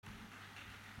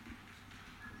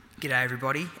G'day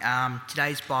everybody.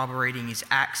 Today's Bible reading is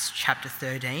Acts chapter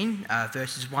 13,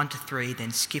 verses 1 to 3,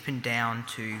 then skipping down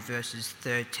to verses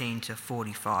 13 to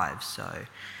 45. So,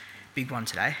 big one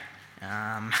today.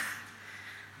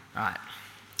 Alright,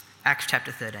 Acts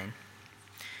chapter 13.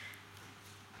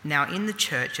 Now in the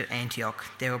church at Antioch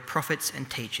there were prophets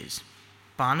and teachers: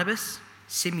 Barnabas,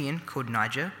 Simeon called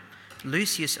Niger,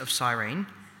 Lucius of Cyrene,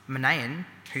 Manaen,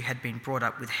 who had been brought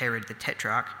up with Herod the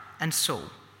Tetrarch, and Saul.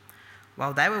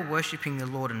 While they were worshipping the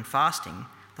Lord and fasting,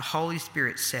 the Holy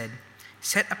Spirit said,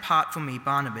 "Set apart for me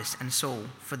Barnabas and Saul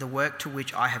for the work to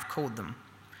which I have called them."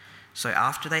 So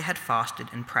after they had fasted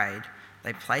and prayed,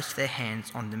 they placed their hands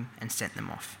on them and sent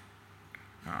them off.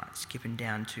 All right, skipping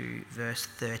down to verse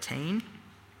 13.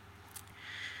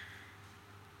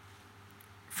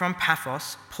 From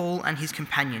Paphos, Paul and his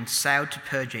companions sailed to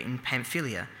Perga in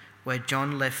Pamphylia, where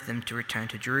John left them to return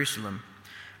to Jerusalem.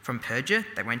 From Perga,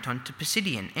 they went on to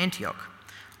Pisidian Antioch.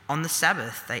 On the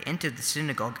Sabbath, they entered the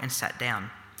synagogue and sat down.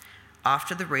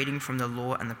 After the reading from the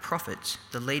law and the prophets,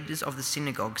 the leaders of the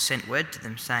synagogue sent word to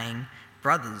them, saying,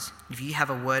 "Brothers, if you have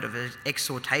a word of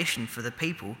exhortation for the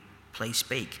people, please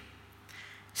speak."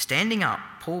 Standing up,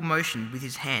 Paul motioned with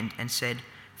his hand and said,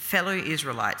 "Fellow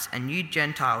Israelites and you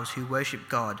Gentiles who worship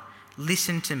God,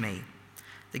 listen to me.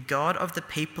 The God of the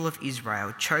people of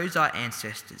Israel chose our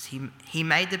ancestors. He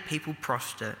made the people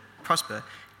prosper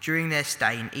during their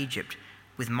stay in Egypt.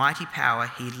 With mighty power,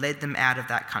 he led them out of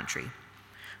that country.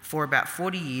 For about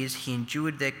 40 years, he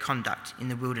endured their conduct in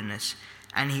the wilderness,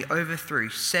 and he overthrew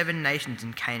 7 nations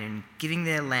in Canaan, giving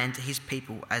their land to his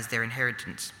people as their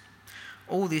inheritance.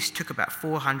 All this took about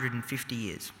 450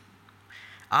 years.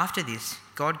 After this,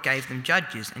 God gave them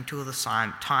judges until the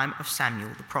time of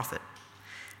Samuel the prophet.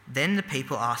 Then the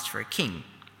people asked for a king,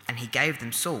 and he gave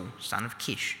them Saul, son of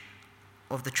Kish,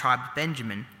 of the tribe of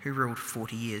Benjamin, who ruled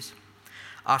 40 years.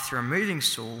 After removing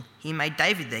Saul, he made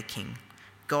David their king.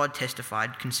 God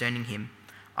testified concerning him,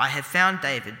 "I have found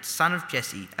David, son of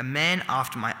Jesse, a man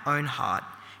after my own heart.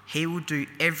 He will do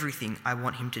everything I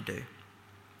want him to do."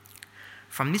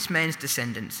 From this man's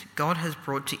descendants, God has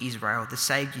brought to Israel the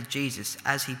Saviour Jesus,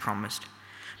 as he promised.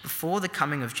 Before the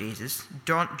coming of Jesus,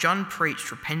 John preached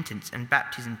repentance and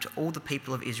baptism to all the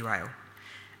people of Israel.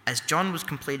 As John was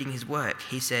completing his work,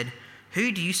 he said,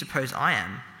 "Who do you suppose I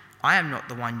am? I am not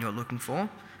the one you're looking for,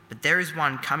 but there is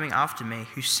one coming after me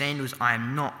whose sandals I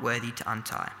am not worthy to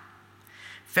untie."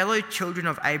 Fellow children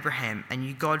of Abraham and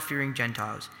you God-fearing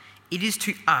Gentiles, it is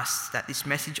to us that this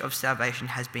message of salvation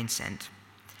has been sent.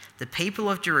 The people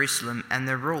of Jerusalem and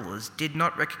their rulers did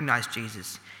not recognize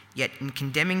Jesus, yet in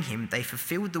condemning him, they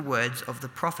fulfilled the words of the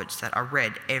prophets that are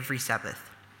read every Sabbath.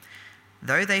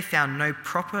 Though they found no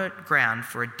proper ground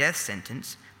for a death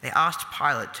sentence, they asked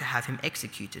Pilate to have him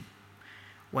executed.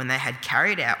 When they had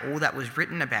carried out all that was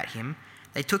written about him,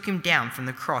 they took him down from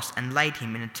the cross and laid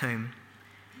him in a tomb.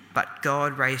 But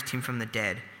God raised him from the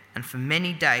dead, and for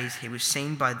many days he was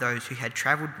seen by those who had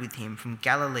travelled with him from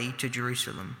Galilee to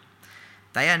Jerusalem.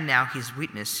 They are now his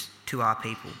witness to our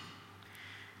people.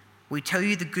 We tell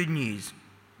you the good news.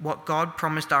 What God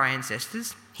promised our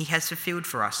ancestors, he has fulfilled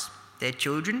for us, their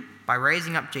children, by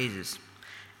raising up Jesus.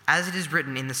 As it is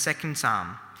written in the 2nd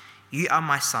Psalm, "You are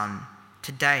my son,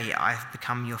 today I have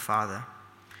become your father."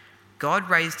 God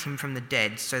raised him from the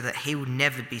dead so that he will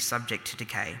never be subject to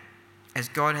decay. As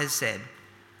God has said,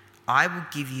 "I will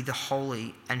give you the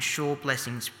holy and sure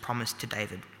blessings promised to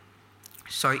David."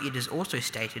 So it is also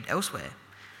stated elsewhere,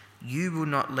 "You will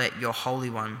not let your Holy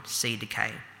One see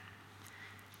decay."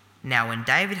 Now when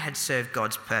David had served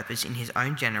God's purpose in his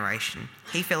own generation,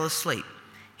 he fell asleep.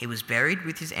 He was buried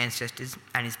with his ancestors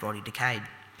and his body decayed.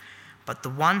 But the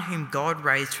one whom God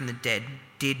raised from the dead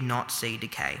did not see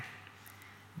decay.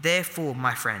 Therefore,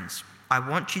 my friends, I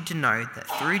want you to know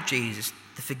that through Jesus,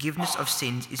 the forgiveness of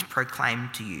sins is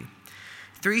proclaimed to you.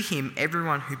 Through him,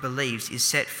 everyone who believes is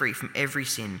set free from every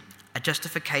sin, a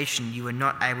justification you were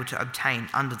not able to obtain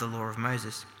under the law of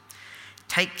Moses.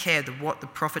 Take care that what the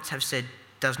prophets have said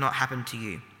does not happen to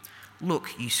you.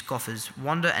 Look, you scoffers,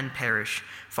 wander and perish,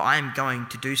 for I am going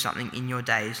to do something in your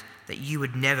days that you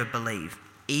would never believe,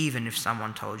 even if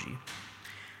someone told you.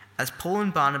 As Paul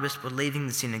and Barnabas were leaving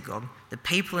the synagogue, the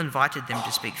people invited them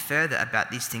to speak further about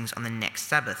these things on the next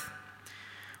Sabbath.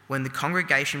 When the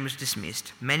congregation was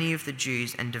dismissed, many of the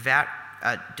Jews and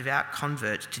devout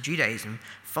converts to Judaism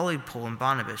followed Paul and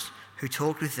Barnabas, who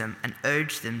talked with them and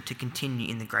urged them to continue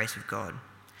in the grace of God.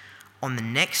 On the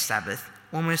next Sabbath,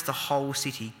 almost the whole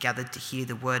city gathered to hear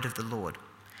the word of the Lord.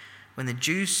 When the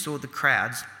Jews saw the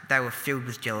crowds, they were filled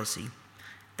with jealousy.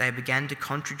 They began to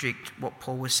contradict what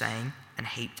Paul was saying and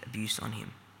heaped abuse on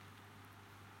him.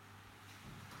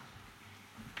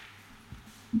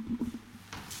 Well,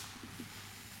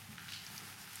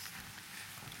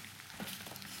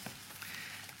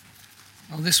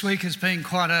 this week has been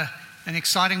quite an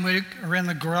exciting week around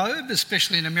the globe,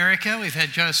 especially in America. We've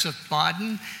had Joseph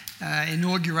Biden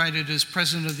inaugurated as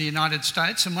President of the United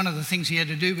States, and one of the things he had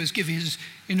to do was give his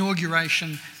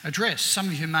inauguration address. Some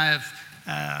of you may have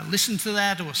listened to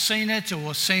that or seen it,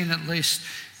 or seen at least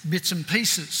bits and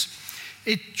pieces.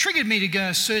 It triggered me to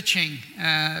go searching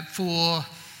for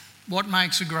what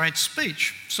makes a great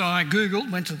speech. So I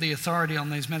went to the authority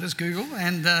on these matters, Google,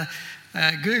 and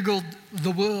Googled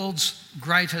the world's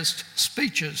greatest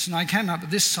speeches, and I came up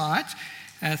with this site,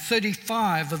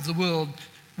 35 of the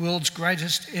world's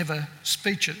greatest ever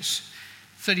speeches.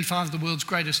 35 of the world's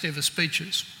greatest ever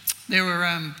speeches. There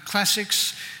were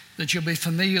classics that you'll be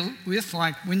familiar with,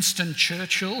 like Winston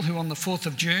Churchill, who on the 4th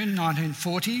of June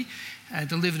 1940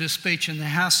 delivered a speech in the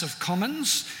House of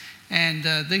Commons, and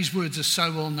these words are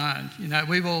so well known. You know,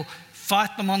 we will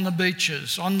fight them on the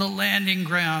beaches, on the landing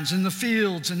grounds, in the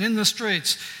fields and in the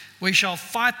streets. We shall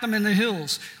fight them in the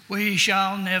hills. We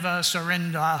shall never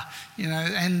surrender. You know,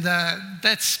 and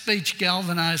that speech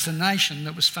galvanised a nation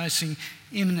that was facing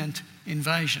imminent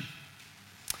invasion.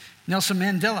 Nelson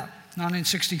Mandela,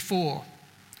 1964,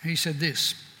 he said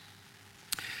this: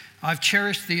 "I've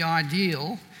cherished the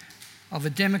ideal of a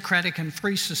democratic and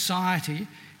free society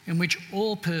in which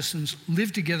all persons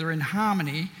live together in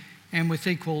harmony and with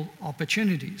equal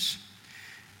opportunities.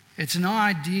 It's an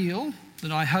ideal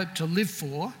that I hope to live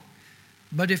for,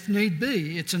 but if need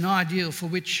be, it's an ideal for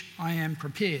which I am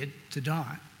prepared to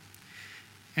die."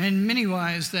 And in many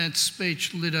ways, that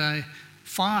speech lit a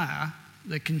fire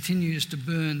that continues to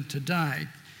burn today,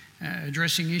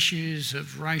 addressing issues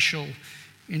of racial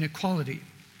inequality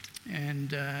and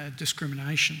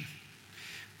discrimination.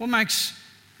 What makes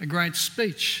a great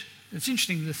speech? It's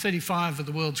interesting, the 35 of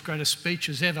the world's greatest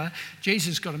speeches ever,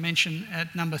 Jesus got a mention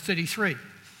at number 33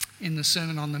 in the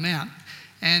Sermon on the Mount.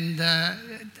 And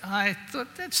I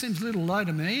thought, that seems a little low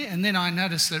to me. And then I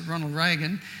noticed that Ronald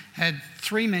Reagan had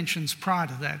 3 mentions prior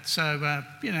to that. So,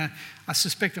 I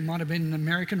suspect it might have been an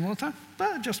American author,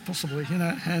 but just possibly,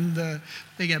 and there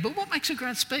you go. But what makes a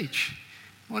great speech?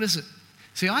 What is it?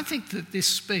 See, I think that this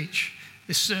speech,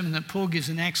 this sermon that Paul gives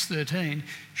in Acts 13,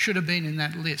 should have been in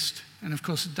that list. And of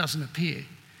course, it doesn't appear.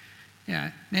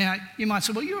 Now, you might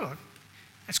say, well,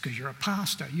 that's because you're a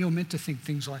pastor. You're meant to think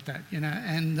things like that,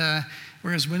 And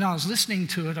whereas when I was listening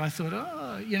to it, I thought,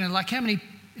 like how many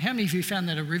of you found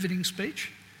that a riveting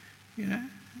speech? It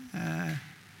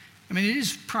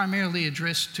is primarily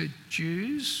addressed to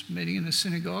Jews meeting in a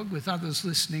synagogue with others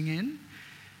listening in.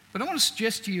 But I want to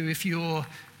suggest to you, if you're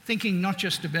thinking not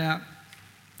just about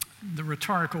the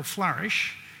rhetorical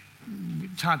flourish,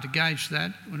 it's hard to gauge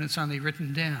that when it's only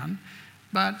written down,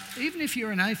 but even if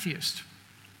you're an atheist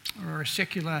or a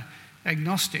secular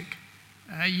agnostic,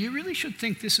 you really should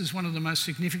think this is one of the most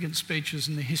significant speeches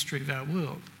in the history of our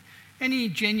world. Any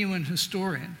genuine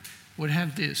historian would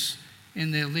have this in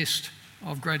their list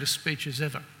of greatest speeches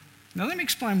ever. Now let me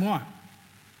explain why.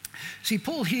 See,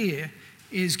 Paul here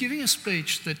is giving a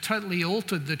speech that totally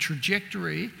altered the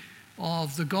trajectory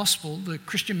of the gospel, the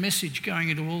Christian message going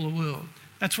into all the world.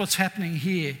 That's what's happening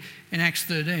here in Acts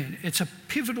 13. It's a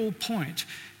pivotal point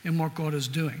in what God is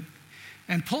doing.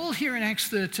 And Paul here in Acts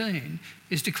 13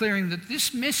 is declaring that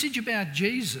this message about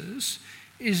Jesus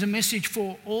is a message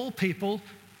for all people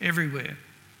everywhere.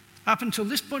 Up until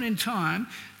this point in time,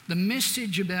 the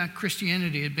message about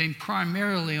Christianity had been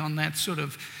primarily on that sort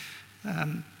of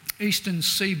eastern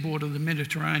seaboard of the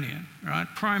Mediterranean, right?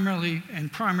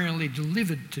 Primarily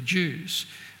delivered to Jews.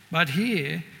 But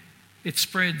here, it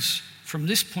spreads from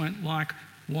this point like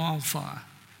wildfire.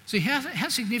 See, how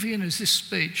significant is this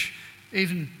speech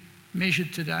even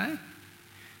measured today?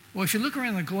 Well, if you look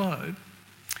around the globe,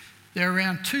 there are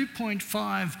around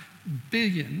 2.5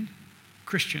 billion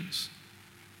Christians,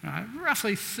 right?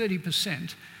 Roughly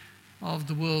 30% of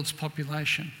the world's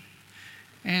population.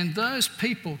 And those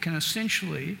people can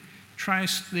essentially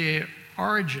trace their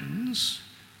origins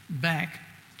back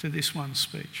to this one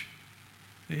speech.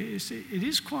 It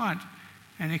is quite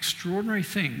an extraordinary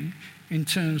thing in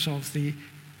terms of the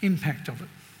impact of it.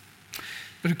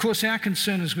 But of course, our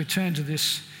concern as we turn to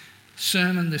this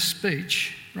sermon, this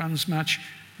speech, runs much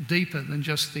deeper than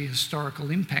just the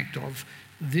historical impact of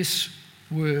this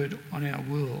word on our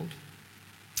world.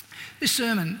 This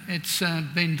sermon, it's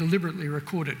been deliberately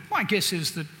recorded. My guess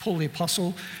is that Paul the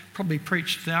Apostle probably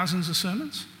preached thousands of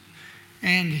sermons.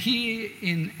 And here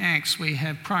in Acts, we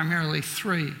have primarily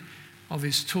 3 of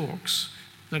his talks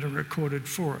that are recorded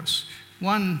for us.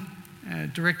 One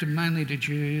directed mainly to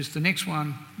Jews, the next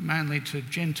one mainly to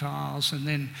Gentiles, and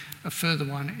then a further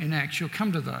one in Acts. You'll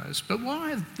come to those. But why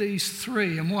have these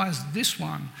three, and why has this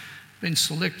one been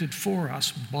selected for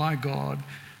us by God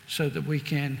so that we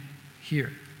can hear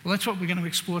it? Well, that's what we're going to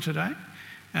explore today.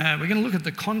 We're going to look at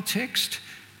the context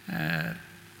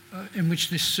in which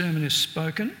this sermon is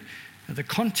spoken, the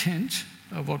content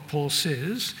of what Paul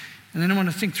says, and then I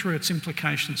want to think through its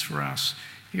implications for us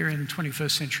here in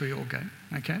 21st century Aldgate.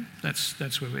 Okay,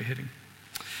 that's where we're heading.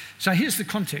 So here's the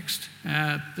context,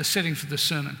 the setting for the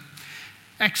sermon.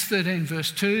 Acts 13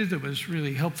 verse 2, that was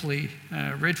really helpfully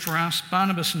read for us.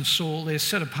 Barnabas and Saul, they're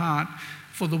set apart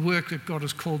for the work that God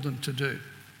has called them to do.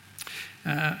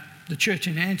 The church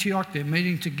in Antioch, they're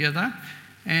meeting together,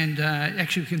 and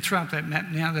actually we can throw up that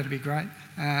map now, that'd be great.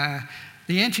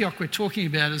 The Antioch we're talking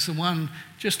about is the one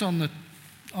just on the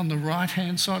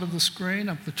right-hand side of the screen,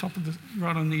 up the top of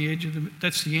right on the edge of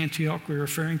that's the Antioch we're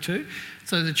referring to.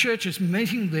 So the church is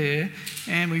meeting there,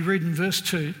 and we read in verse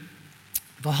 2,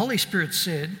 the Holy Spirit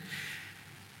said,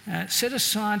 set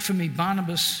aside for me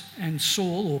Barnabas and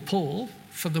Saul, or Paul,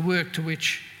 for the work to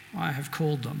which I have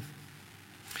called them.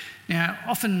 Now,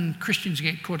 often Christians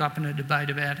get caught up in a debate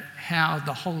about how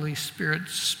the Holy Spirit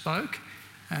spoke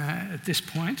at this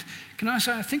point. Can I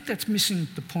say, I think that's missing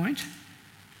the point.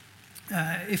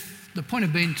 If the point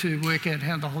had been to work out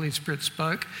how the Holy Spirit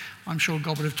spoke, I'm sure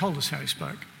God would have told us how he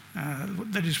spoke.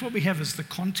 That is, what we have is the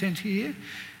content here,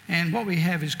 and what we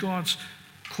have is God's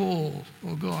call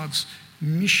or God's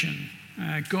mission,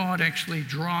 God actually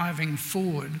driving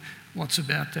forward what's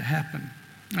about to happen.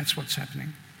 That's what's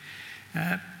happening.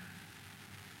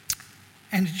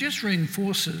 And it just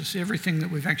reinforces everything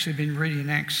that we've actually been reading in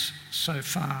Acts so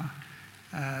far.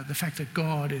 The fact that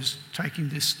God is taking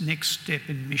this next step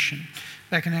in mission.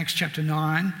 Back in Acts chapter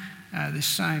 9, this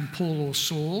same Paul or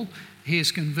Saul, he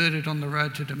is converted on the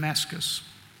road to Damascus,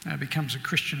 becomes a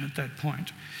Christian at that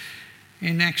point.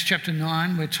 In Acts chapter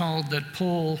 9, we're told that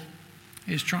people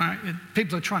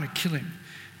are trying to kill him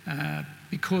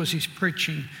because he's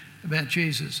preaching about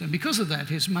Jesus. And because of that,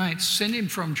 his mates send him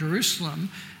from Jerusalem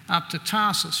up to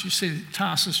Tarsus. You see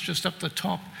Tarsus just up the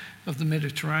top of the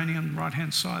Mediterranean,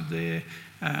 right-hand side there.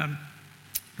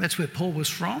 That's where Paul was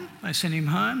from. They sent him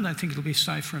home. They think it'll be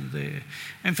safe for him there.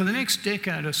 And for the next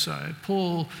decade or so,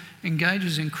 Paul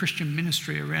engages in Christian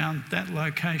ministry around that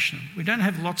location. We don't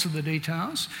have lots of the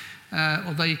details,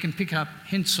 although you can pick up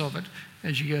hints of it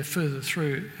as you go further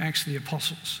through Acts of the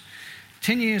Apostles.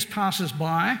 10 years passes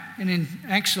by, and in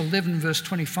Acts 11 verse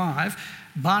 25,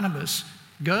 Barnabas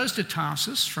goes to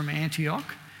Tarsus from Antioch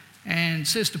and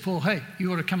says to Paul, hey,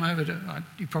 you ought to come over to,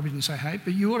 he probably didn't say hey,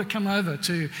 but you ought to come over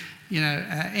to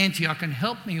Antioch and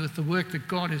help me with the work that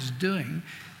God is doing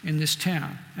in this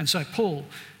town. And so Paul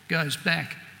goes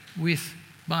back with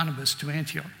Barnabas to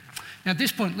Antioch. Now at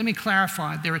this point, let me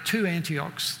clarify, there are two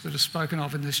Antiochs that are spoken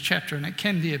of in this chapter, and it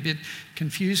can be a bit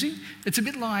confusing. It's a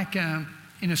bit like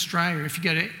in Australia, if you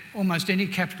go to almost any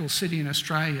capital city in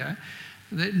Australia,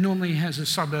 that normally has a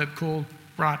suburb called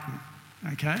Brighton,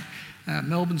 okay?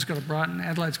 Melbourne's got a Brighton,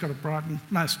 Adelaide's got a Brighton,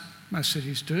 most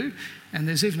cities do, and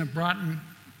there's even a Brighton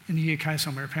in the UK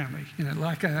somewhere apparently,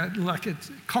 like a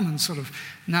common sort of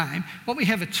name. What we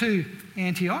have are two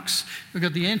Antiochs. We've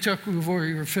got the Antioch we've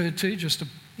already referred to, just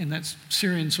in that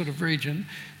Syrian sort of region.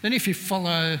 Then if you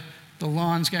follow the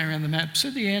lines going around the map, see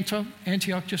the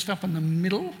Antioch just up in the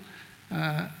middle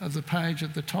of the page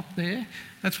at the top there?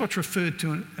 That's what's referred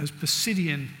to as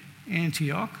Pisidian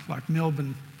Antioch, like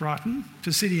Melbourne, Brighton,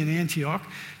 Pisidian Antioch,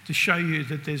 to show you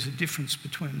that there's a difference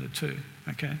between the two,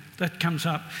 okay? That comes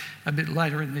up a bit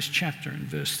later in this chapter in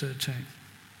verse 13.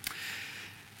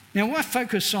 Now, why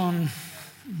focus on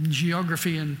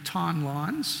geography and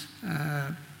timelines?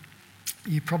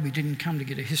 You probably didn't come to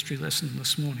get a history lesson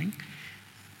this morning.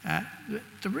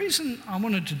 The reason I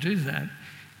wanted to do that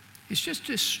is just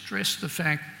to stress the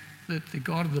fact that the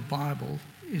God of the Bible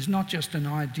is not just an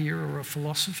idea or a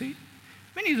philosophy.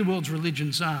 Many of the world's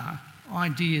religions are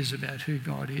ideas about who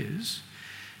God is.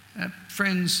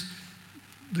 Friends,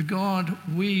 the God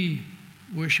we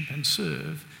worship and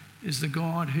serve is the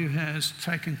God who has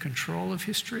taken control of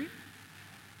history,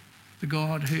 the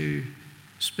God who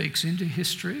speaks into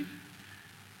history,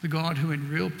 the God who in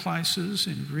real places,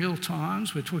 in real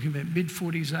times, we're talking about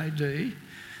mid-40s AD,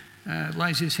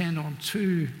 lays his hand on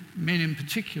two men in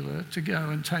particular to go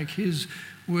and take his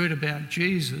word about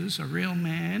Jesus, a real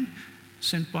man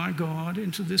sent by God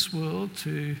into this world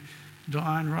to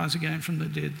die and rise again from the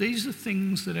dead. These are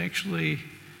things that actually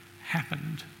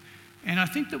happened. And I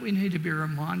think that we need to be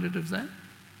reminded of that.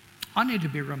 I need to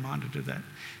be reminded of that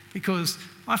because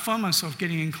I find myself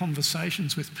getting in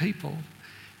conversations with people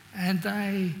And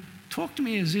they talk to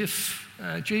me as if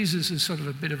Jesus is sort of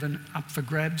a bit of an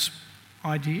up-for-grabs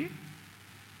idea.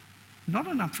 Not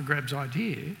an up-for-grabs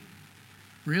idea.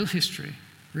 Real history,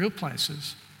 real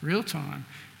places, real time,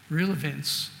 real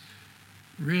events,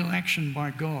 real action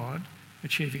by God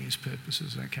achieving his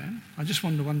purposes, okay? I just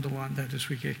wanted to underline that as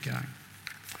we get going.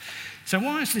 So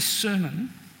why is this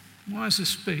sermon, why is this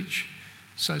speech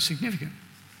so significant?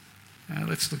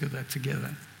 Let's look at that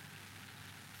together.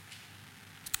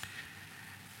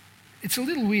 It's a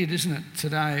little weird, isn't it,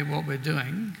 today, what we're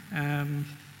doing?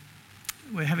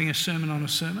 We're having a sermon on a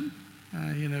sermon,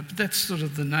 but that's sort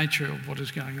of the nature of what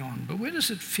is going on. But where does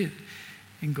it fit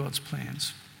in God's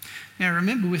plans? Now,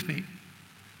 remember with me,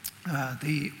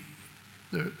 the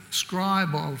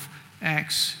scribe of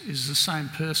Acts is the same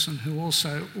person who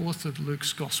also authored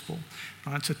Luke's Gospel.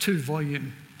 Right? It's a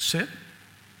 2-volume set.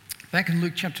 Back in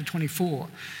Luke chapter 24,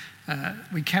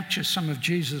 we capture some of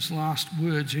Jesus' last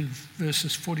words in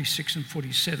verses 46 and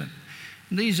 47.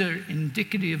 And these are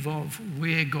indicative of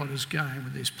where God is going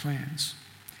with his plans.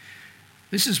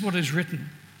 This is what is written,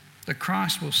 that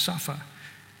Christ will suffer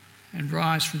and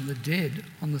rise from the dead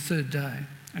on the third day,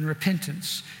 and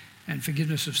repentance and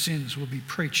forgiveness of sins will be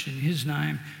preached in his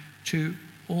name to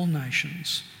all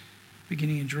nations,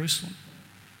 beginning in Jerusalem.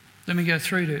 Then we go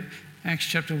through to Acts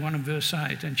chapter 1 and verse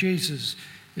 8, and Jesus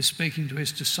is speaking to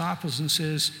his disciples and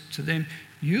says to them,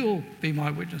 "You'll be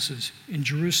my witnesses in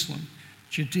Jerusalem,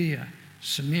 Judea,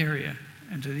 Samaria,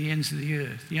 and to the ends of the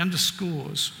earth." He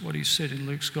underscores what he said in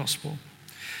Luke's Gospel.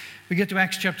 We get to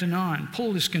Acts chapter 9.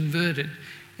 Paul is converted,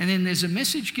 and then there's a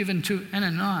message given to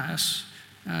Ananias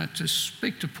to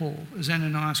speak to Paul as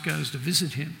Ananias goes to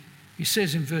visit him. He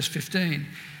says in verse 15,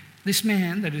 "This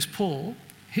man," that is Paul,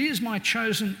 "he is my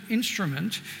chosen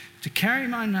instrument to carry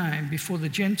my name before the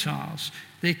Gentiles,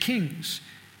 their kings,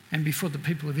 and before the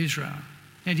people of Israel."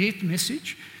 Now, do you get the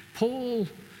message? Paul,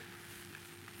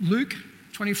 Luke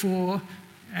 24,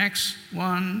 Acts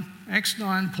 1, Acts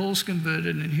 9, Paul's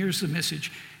converted, and here's the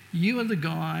message. You are the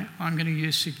guy I'm going to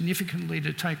use significantly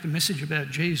to take the message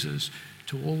about Jesus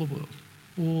to all the world,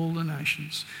 all the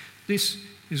nations. This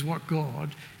is what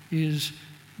God is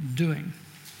doing.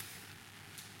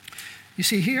 You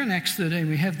see, here in Acts 13,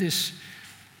 we have this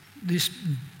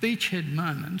beachhead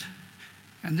moment,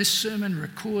 and this sermon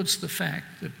records the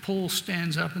fact that Paul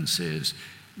stands up and says,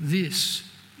 "This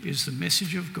is the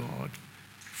message of God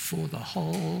for the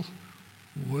whole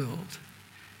world."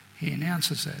 He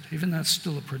announces that, even though it's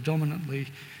still a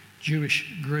predominantly Jewish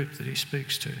group that he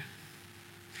speaks to.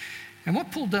 And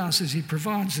what Paul does is he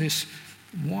provides this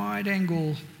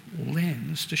wide-angle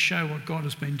lens to show what God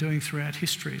has been doing throughout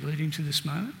history leading to this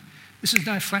moment. This is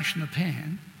no flash in the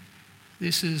pan.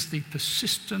 This is the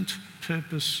persistent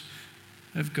purpose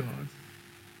of God.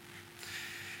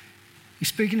 He's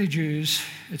speaking to Jews.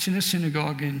 It's in a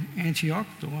synagogue in Antioch,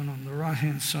 the one on the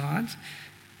right-hand side.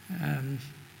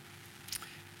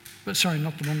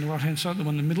 Not the one on the right-hand side, the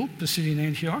one in the middle, the city in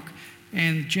Antioch.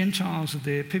 And Gentiles are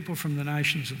there, people from the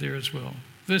nations are there as well.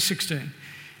 Verse 16,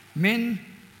 "Men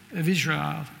of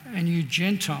Israel and you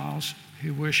Gentiles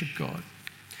who worship God."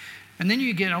 And then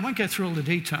you get, I won't go through all the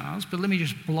details, but let me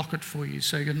just block it for you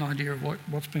so you get an idea of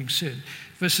what's being said.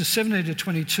 Verses 17 to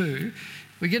 22,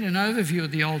 we get an overview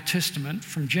of the Old Testament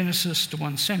from Genesis to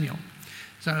 1 Samuel.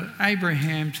 So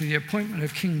Abraham to the appointment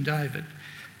of King David.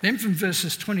 Then from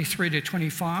verses 23 to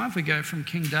 25, we go from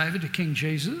King David to King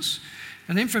Jesus.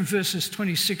 And then from verses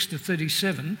 26 to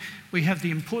 37, we have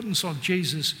the importance of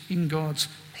Jesus in God's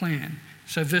plan.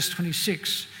 So verse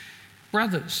 26,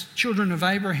 "Brothers, children of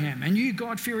Abraham, and you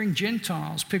God-fearing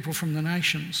Gentiles, people from the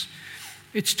nations,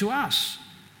 it's to us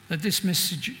that this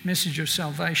message of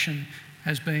salvation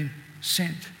has been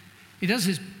sent." He does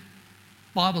his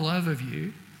Bible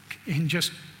overview in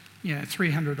just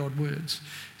 300 odd words,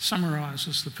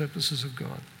 summarises the purposes of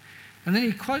God. And then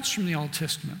he quotes from the Old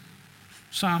Testament.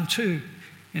 Psalm 2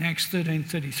 in Acts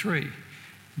 13:33.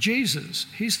 Jesus,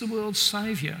 he's the world's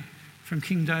saviour from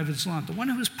King David's line, the one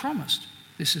who was promised.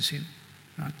 This is him.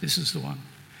 Right, this is the one.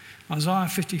 Isaiah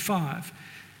 55,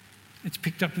 it's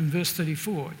picked up in verse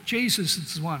 34. Jesus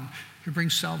is the one who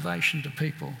brings salvation to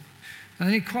people. And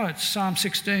then he quotes Psalm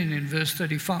 16 in verse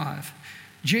 35.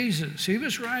 Jesus, he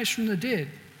was raised from the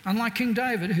dead. Unlike King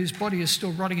David, whose body is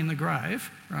still rotting in the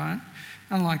grave, right?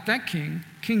 Unlike that king,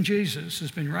 King Jesus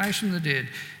has been raised from the dead.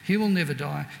 He will never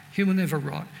die. He will never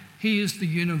rot. He is the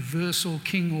universal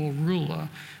king or ruler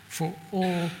for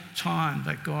all time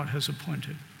that God has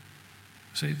appointed.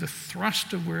 See, the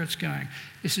thrust of where it's going.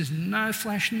 This is no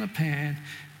flash in the pan.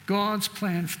 God's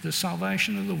plan for the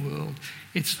salvation of the world.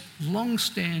 It's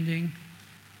long-standing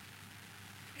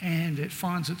and it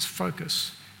finds its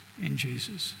focus in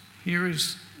Jesus. Here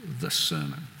is the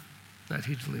sermon that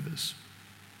he delivers.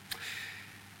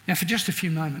 Now, for just a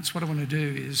few moments, what I want to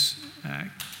do is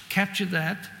capture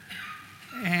that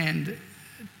and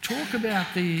talk about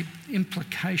the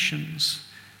implications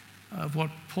of what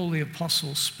Paul the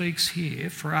Apostle speaks here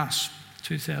for us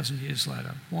 2,000 years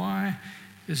later. Why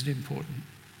is it important?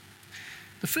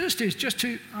 The first is just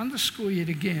to underscore yet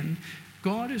again,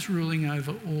 God is ruling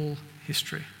over all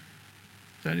history.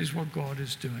 That is what God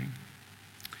is doing.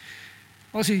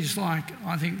 Aussies, like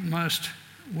I think most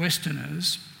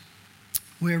Westerners,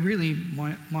 we're really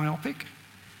myopic.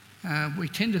 We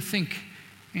tend to think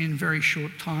in very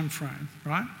short time frame,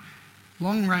 right?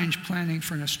 Long-range planning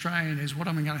for an Australian is what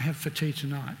am I going to have for tea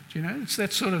tonight? You know, it's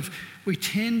that sort of, we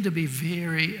tend to be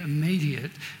very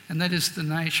immediate, and that is the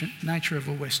nature of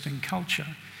a Western culture,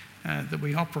 that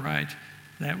we operate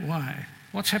that way.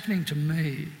 What's happening to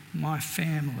me, my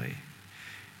family?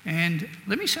 And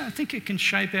let me say, I think it can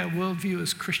shape our worldview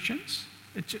as Christians.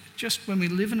 It just when we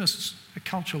live in a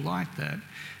culture like that,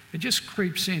 it just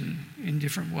creeps in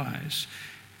different ways,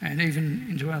 and even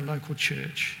into our local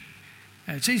church.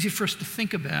 It's easy for us to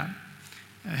think about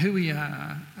who we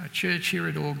are, a church here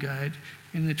at Aldgate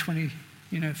in the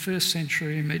 21st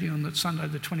century, meeting on that Sunday,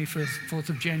 the 24th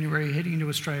of January, heading into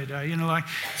Australia Day.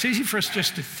 It's easy for us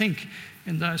just to think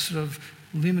in those sort of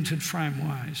limited frame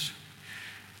ways.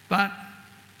 But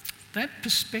that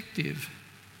perspective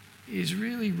is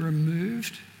really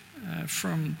removed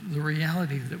from the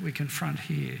reality that we confront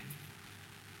here.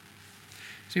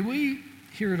 See, we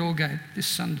here at Aldgate this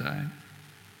Sunday,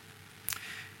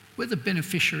 we're the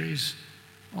beneficiaries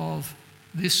of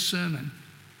this sermon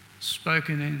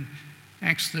spoken in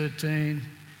Acts 13,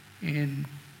 in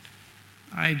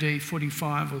AD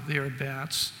 45 or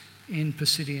thereabouts in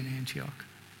Pisidian Antioch.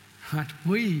 Right?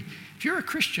 If you're a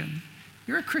Christian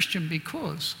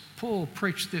because Paul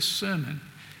preached this sermon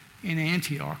in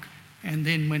Antioch and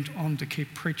then went on to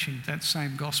keep preaching that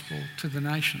same gospel to the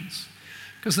nations.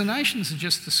 Because the nations are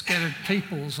just the scattered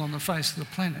peoples on the face of the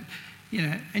planet.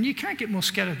 And you can't get more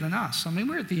scattered than us. I mean,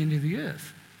 we're at the end of the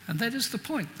earth. And that is the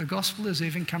point. The gospel has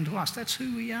even come to us. That's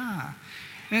who we are.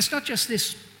 And it's not just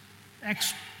this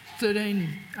Acts 13,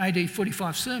 AD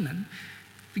 45 sermon,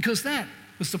 because that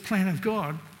was the plan of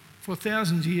God for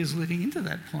thousands of years leading into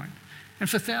that point, and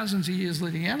for thousands of years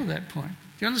leading out of that point.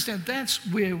 Do you understand? That's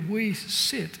where we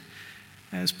sit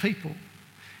as people.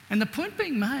 And the point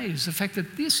being made is the fact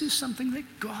that this is something that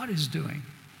God is doing.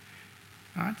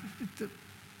 Right?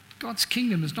 God's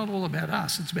kingdom is not all about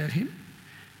us, it's about him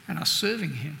and us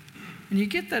serving him. And you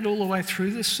get that all the way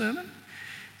through this sermon.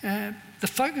 The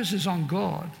focus is on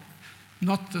God,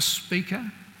 not the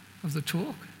speaker of the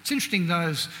talk. It's interesting,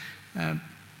 those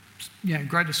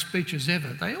greatest speeches ever,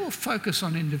 they all focus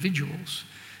on individuals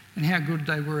and how good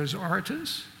they were as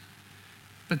orators.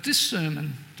 But this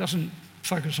sermon doesn't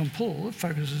focus on Paul, it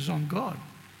focuses on God.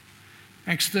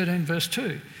 Acts 13 verse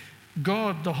 2,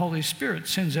 God the Holy Spirit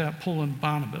sends out Paul and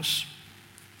Barnabas.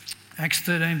 Acts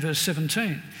 13 verse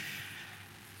 17,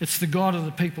 it's the God of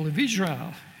the people of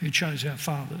Israel who chose our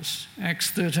fathers.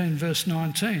 Acts 13 verse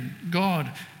 19,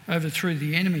 God overthrew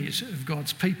the enemies of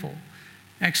God's people.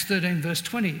 Acts 13 verse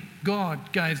 20,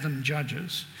 God gave them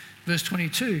judges. Verse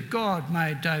 22, God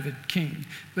made David king.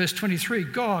 Verse 23,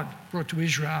 God brought to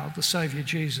Israel the Saviour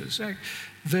Jesus.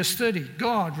 Verse 30,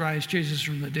 God raised Jesus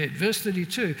from the dead. Verse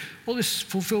 32, all this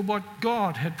fulfilled what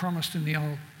God had promised in the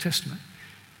Old Testament.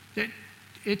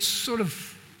 It's sort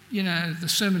of, the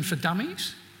sermon for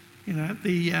dummies.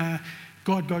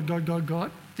 God, God, God, God,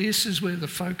 God. This is where the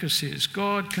focus is.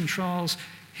 God controls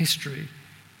history.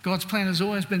 God's plan has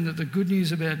always been that the good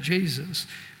news about Jesus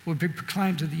would be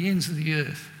proclaimed to the ends of the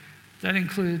earth. That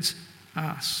includes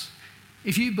us.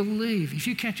 If you believe, if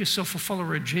you count yourself a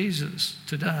follower of Jesus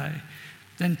today,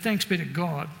 then thanks be to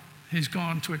God who's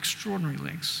gone to extraordinary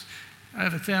lengths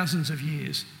over thousands of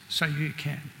years so you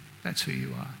can. That's who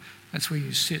you are. That's where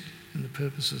you sit in the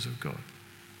purposes of God.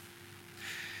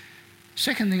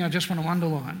 Second thing I just want to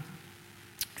underline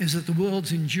is that the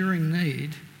world's enduring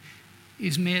need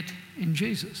is met in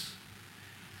Jesus.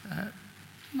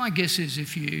 My guess is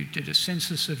if you did a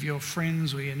census of your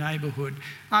friends or your neighbourhood,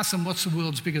 ask them what's the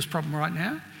world's biggest problem right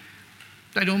now,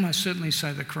 they'd almost certainly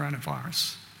say the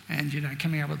coronavirus and,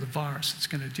 coming up with a virus that's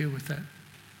going to deal with that.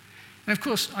 And of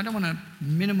course, I don't want to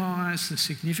minimise the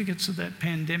significance of that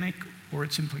pandemic or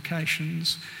its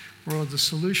implications or the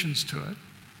solutions to it.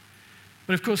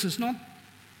 But of course, it's not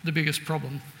the biggest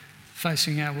problem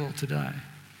facing our world today.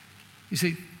 You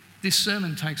see, this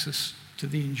sermon takes us to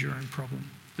the enduring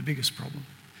problem, the biggest problem.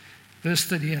 Verse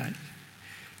 38, I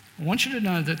want you to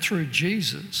know that through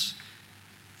Jesus,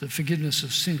 the forgiveness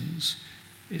of sins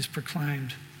is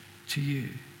proclaimed to you.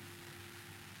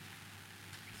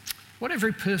 What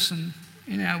every person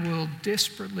in our world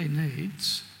desperately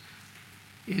needs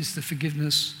is the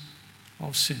forgiveness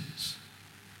of sins.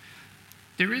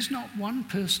 There is not one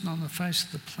person on the face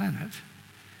of the planet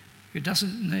who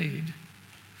doesn't need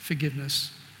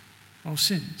forgiveness of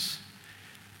sins.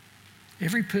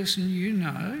 Every person you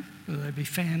know, whether they be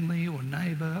family or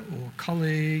neighbour or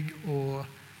colleague or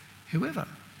whoever,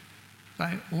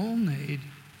 they all need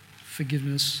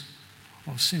forgiveness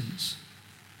of sins.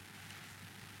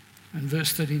 In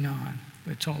verse 39,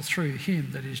 we're told through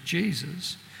him, that is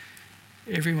Jesus,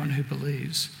 everyone who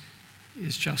believes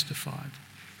is justified.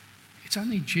 It's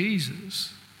only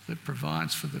Jesus that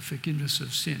provides for the forgiveness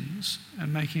of sins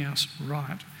and making us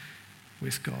right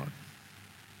with God.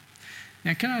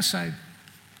 Now, can I say,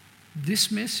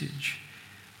 this message,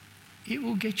 it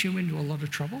will get you into a lot of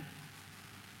trouble.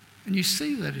 And you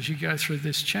see that as you go through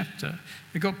this chapter.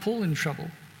 It got Paul in trouble.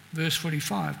 Verse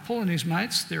 45, Paul and his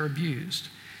mates, they're abused.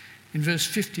 In verse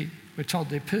 50, we're told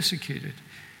they're persecuted.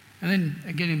 And then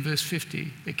again in verse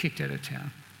 50, they're kicked out of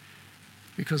town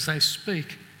because they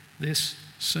speak this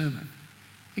sermon.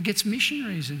 It gets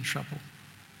missionaries in trouble,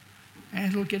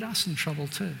 and it'll get us in trouble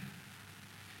too.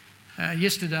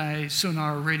 Yesterday, Sue and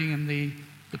I were reading in the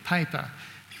paper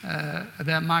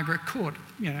about Margaret Court,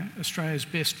 Australia's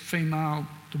best female,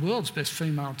 the world's best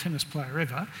female tennis player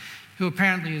ever, who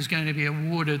apparently is going to be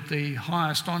awarded the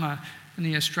highest honour in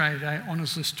the Australia Day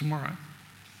honours list tomorrow.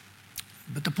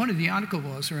 But the point of the article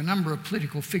was there are a number of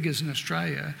political figures in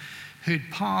Australia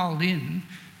who'd piled in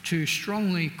to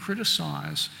strongly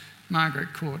criticise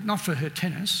Margaret Court, not for her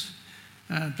tennis,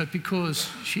 but because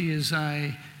she is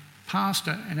a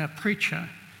pastor and a preacher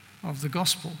of the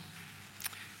gospel.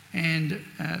 And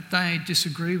they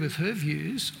disagree with her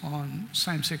views on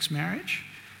same-sex marriage,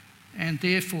 and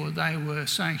therefore they were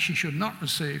saying she should not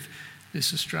receive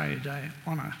this Australia Day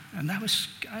honour. And they were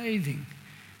scathing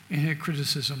in her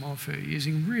criticism of her,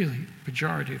 using really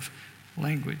pejorative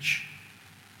language.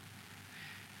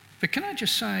 But can I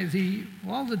just say,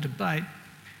 while the debate,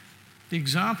 the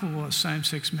example was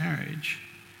same-sex marriage,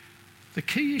 the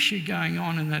key issue going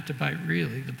on in that debate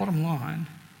really, the bottom line,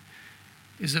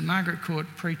 is that Margaret Court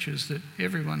preaches that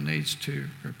everyone needs to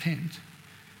repent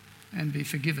and be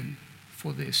forgiven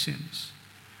for their sins.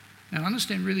 Now,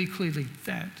 understand really clearly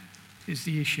that is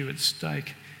the issue at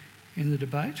stake in the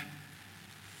debate.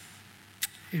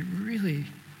 It really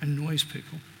annoys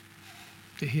people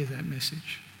to hear that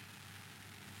message.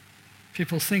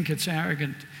 People think it's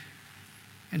arrogant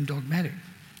and dogmatic.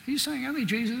 Are you saying only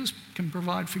Jesus can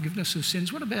provide forgiveness of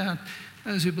sins? What about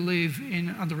those who believe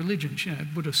in other religions,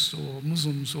 Buddhists or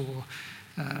Muslims or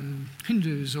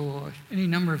Hindus or any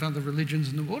number of other religions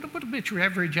in the world? What about your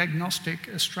average agnostic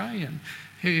Australian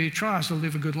who tries to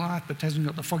live a good life but hasn't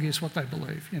got the foggiest what they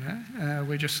believe?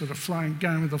 We're just sort of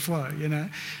going with the flow. Are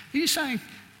you saying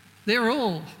they're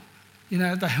all,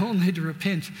 they all need to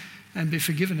repent and be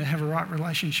forgiven and have a right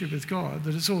relationship with God,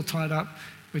 that it's all tied up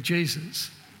with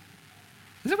Jesus?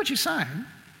 Is that what you're saying?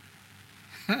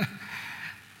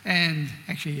 And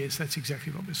actually, yes, that's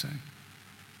exactly what we're saying.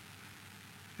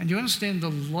 And do you understand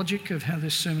the logic of how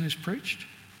this sermon is preached?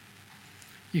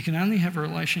 You can only have a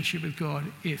relationship with God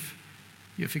if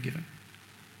you're forgiven.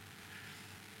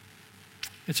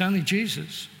 It's only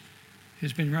Jesus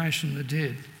who's been raised from the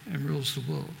dead and rules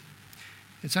the world.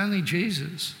 It's only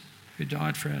Jesus who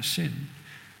died for our sin.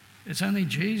 It's only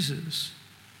Jesus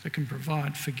that can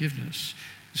provide forgiveness.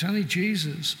 It's only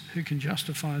Jesus who can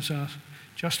justify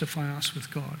us with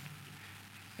God.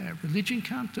 Religion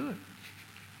can't do it.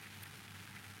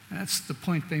 That's the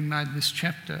point being made in this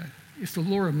chapter. If the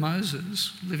law of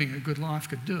Moses, living a good life,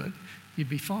 could do it, you'd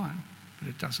be fine, but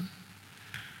it doesn't.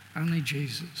 Only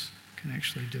Jesus can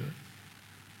actually do it.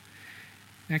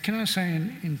 Now, can I say,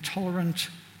 in intolerant,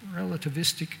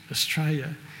 relativistic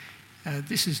Australia,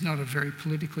 this is not a very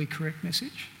politically correct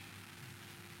message.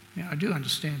 Now, I do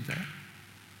understand that.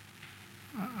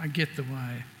 I get the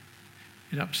way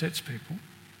it upsets people.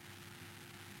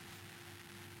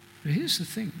 But here's the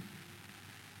thing.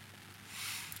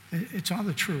 It's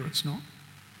either true or it's not.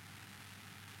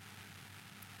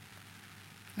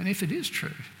 And if it is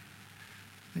true,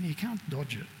 then you can't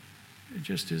dodge it. It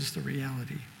just is the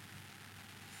reality.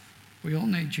 We all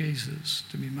need Jesus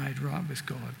to be made right with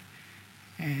God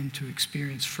and to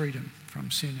experience freedom from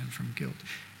sin and from guilt.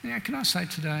 Now, can I say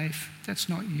today, if that's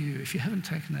not you, if you haven't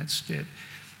taken that step,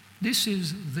 this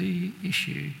is the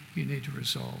issue you need to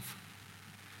resolve.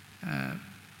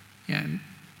 In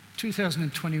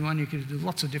 2021, you could do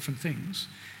lots of different things,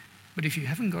 but if you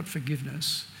haven't got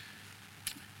forgiveness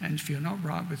and if you're not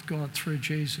right with God through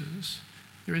Jesus,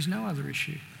 there is no other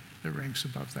issue that ranks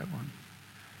above that one.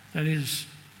 That is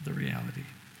the reality.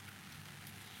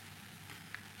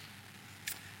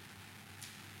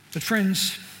 But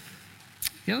friends,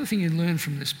 the other thing you learn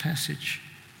from this passage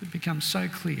that becomes so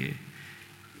clear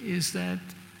is that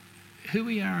who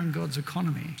we are in God's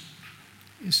economy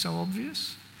is so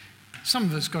obvious. Some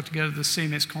of us got to go to the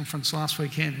CMS conference last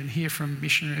weekend and hear from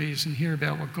missionaries and hear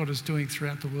about what God is doing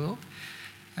throughout the world.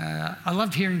 I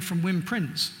loved hearing from Wim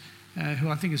Prins, who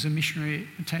I think is a missionary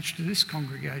attached to this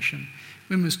congregation.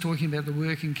 Wim was talking about the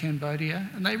work in Cambodia,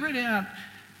 and they read out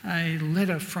a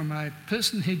letter from a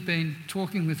person he'd been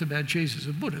talking with about Jesus,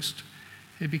 a Buddhist,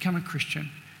 who'd become a Christian,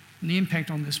 and the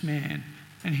impact on this man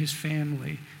and his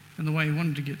family, and the way he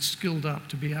wanted to get skilled up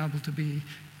to be able to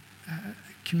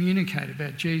communicate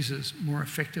about Jesus more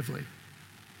effectively.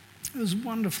 It was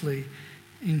wonderfully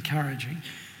encouraging.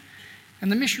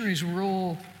 And the missionaries were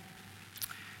all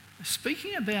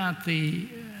speaking about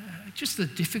just the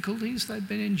difficulties they'd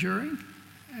been enduring,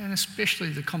 and especially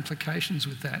the complications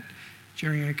with that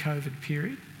during a COVID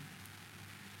period.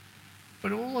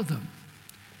 But all of them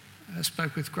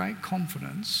spoke with great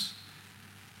confidence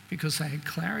because they had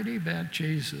clarity about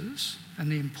Jesus and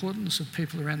the importance of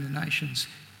people around the nations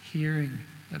hearing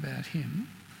about him,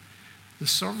 the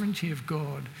sovereignty of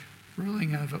God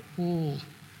ruling over all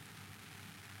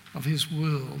of his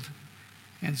world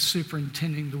and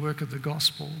superintending the work of the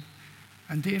gospel,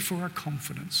 and therefore a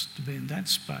confidence to be in that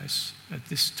space at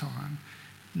this time,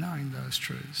 knowing those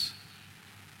truths.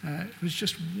 It was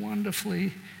just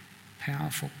wonderfully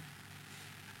powerful.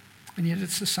 And yet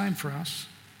it's the same for us.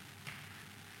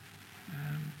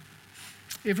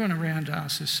 Everyone around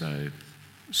us is so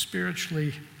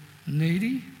spiritually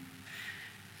needy.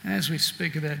 And as we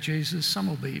speak about Jesus, some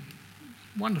will be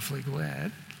wonderfully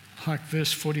glad. Like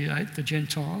verse 48, the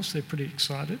Gentiles, they're pretty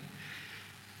excited.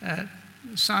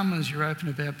 Some, as you're open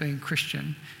about being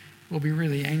Christian, will be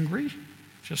really angry,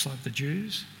 just like the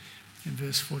Jews in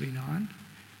verse 49.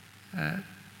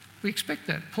 We expect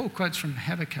that. Paul quotes from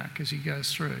Habakkuk as he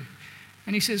goes through.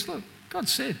 And he says, look, God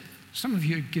said, some of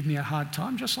you give me a hard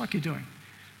time, just like you're doing.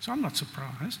 So I'm not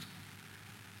surprised.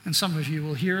 And some of you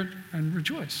will hear it and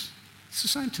rejoice. It's the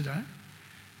same today.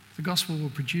 The gospel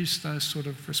will produce those sort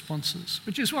of responses,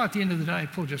 which is why at the end of the day,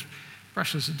 Paul just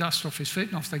brushes the dust off his feet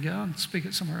and off they go and speak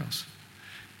it somewhere else.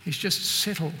 He's just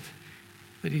settled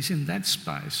that he's in that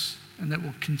space and that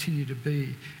will continue to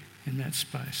be in that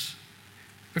space.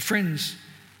 But friends,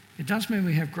 it does mean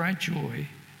we have great joy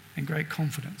and great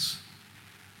confidence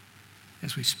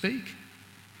as we speak,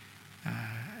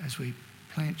 as we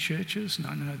plant churches, and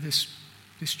I know this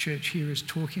church here is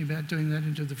talking about doing that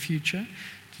into the future,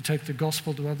 to take the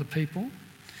gospel to other people.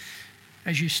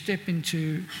 As you step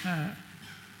into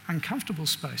uncomfortable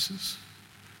spaces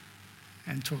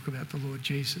and talk about the Lord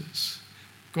Jesus,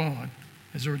 God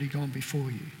has already gone before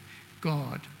you.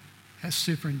 God has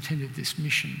superintended this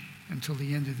mission until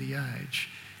the end of the age,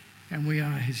 and we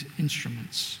are his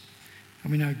instruments.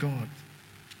 And we know God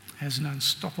has an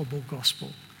unstoppable gospel,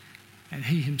 and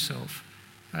he himself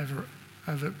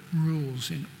over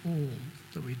rules in all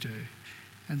that we do.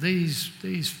 And these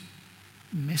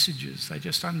messages, they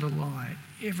just underlie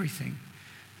everything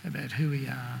about who we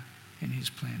are in his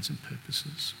plans and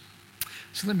purposes.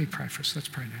 So let me pray for us. Let's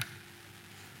pray now.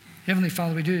 Heavenly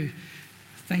Father, we do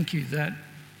thank you that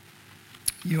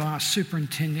you are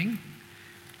superintending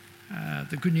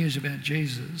the good news about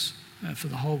Jesus for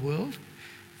the whole world.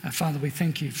 Father, we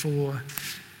thank you for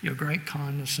your great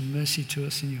kindness and mercy to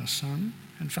us in your Son.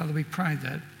 And Father, we pray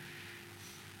that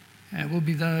we'll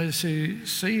be those who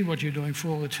see what you're doing for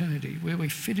all eternity, where we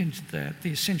fit into that, the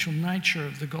essential nature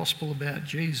of the gospel about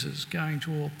Jesus going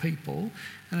to all people,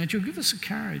 and that you'll give us a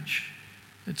courage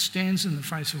that stands in the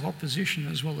face of opposition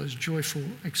as well as joyful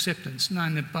acceptance,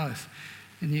 knowing that both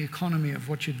in the economy of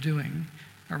what you're doing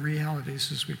are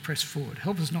realities as we press forward.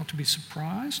 Help us not to be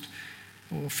surprised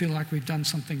or feel like we've done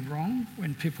something wrong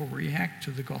when people react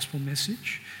to the gospel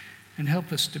message, and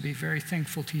help us to be very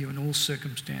thankful to you in all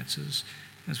circumstances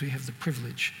as we have the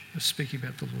privilege of speaking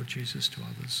about the Lord Jesus to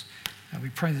others. We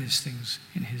pray these things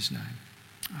in his name.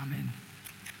 Amen.